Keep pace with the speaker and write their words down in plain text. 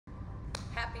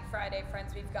Friday,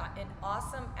 friends. We've got an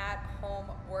awesome at-home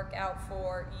workout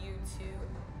for you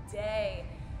today.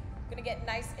 We're gonna get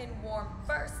nice and warm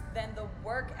first, then the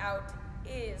workout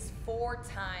is 4x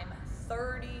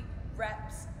 30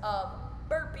 reps of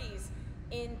burpees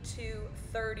into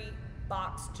 30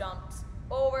 box jumps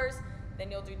overs. Then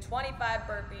you'll do 25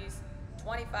 burpees,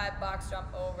 25 box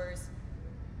jump overs,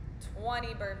 20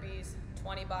 burpees,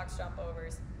 20 box jump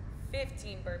overs,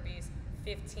 15 burpees,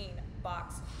 15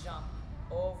 box jump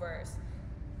overs.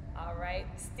 All right,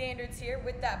 standards here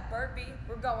with that burpee.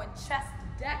 We're going chest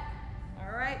to deck.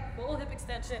 All right, full hip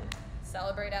extension.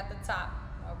 Celebrate at the top,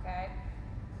 okay?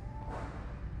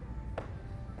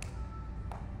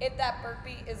 If that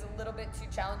burpee is a little bit too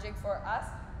challenging for us,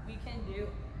 we can do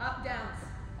up downs.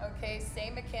 Okay,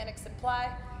 same mechanics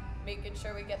apply, making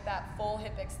sure we get that full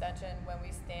hip extension when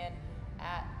we stand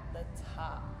at the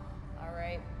top. All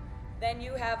right, then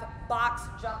you have box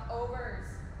jump overs.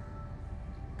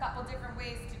 A couple different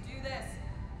ways to do this.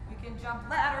 We can jump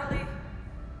laterally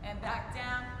and back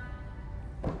down,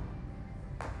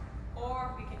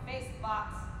 or we can face the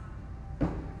box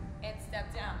and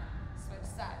step down, switch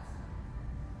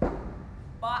sides.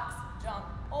 Box jump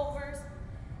overs.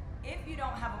 If you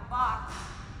don't have a box,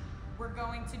 we're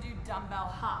going to do dumbbell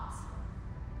hops.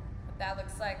 What that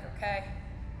looks like, okay?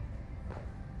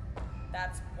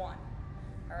 That's one.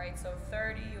 All right, so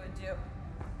 30, you would do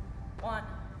 1,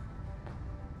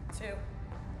 2,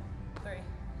 3.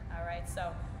 All right,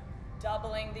 so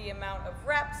doubling the amount of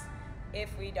reps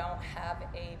if we don't have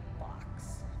a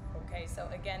box. Okay, so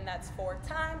again, that's 4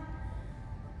 times.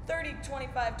 30,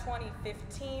 25, 20,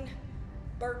 15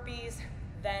 burpees,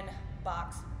 then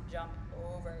box jump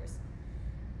overs.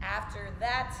 After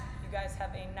that, you guys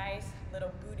have a nice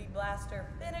little booty blaster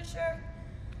finisher.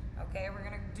 Okay, we're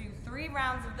gonna do 3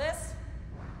 rounds of this.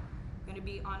 We're gonna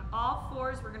be on all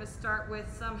fours. We're gonna start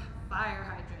with some fire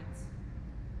hydrants,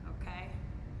 okay?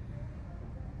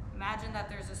 Imagine that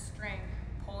there's a string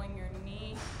pulling your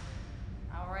knee,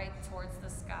 all right, towards the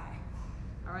sky.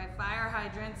 All right, fire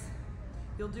hydrants.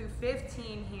 You'll do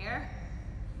 15 here,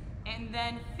 and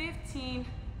then 15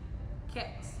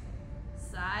 kicks,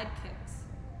 side kicks,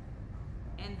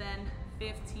 and then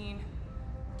 15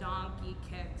 donkey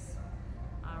kicks.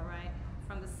 All right,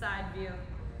 from the side view.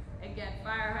 Again,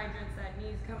 fire hydrants, that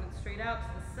knee's coming straight out to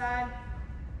the side.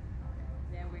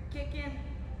 Then we're kicking,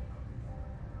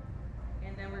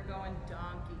 and then we're going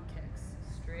donkey kicks,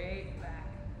 straight back.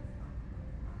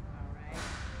 All right.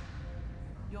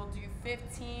 You'll do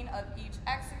 15 of each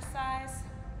exercise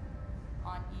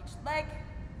on each leg,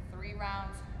 3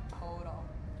 rounds total.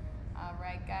 All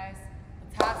right, guys,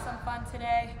 let's have some fun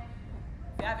today.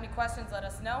 If you have any questions, let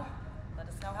us know. Let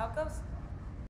us know how it goes.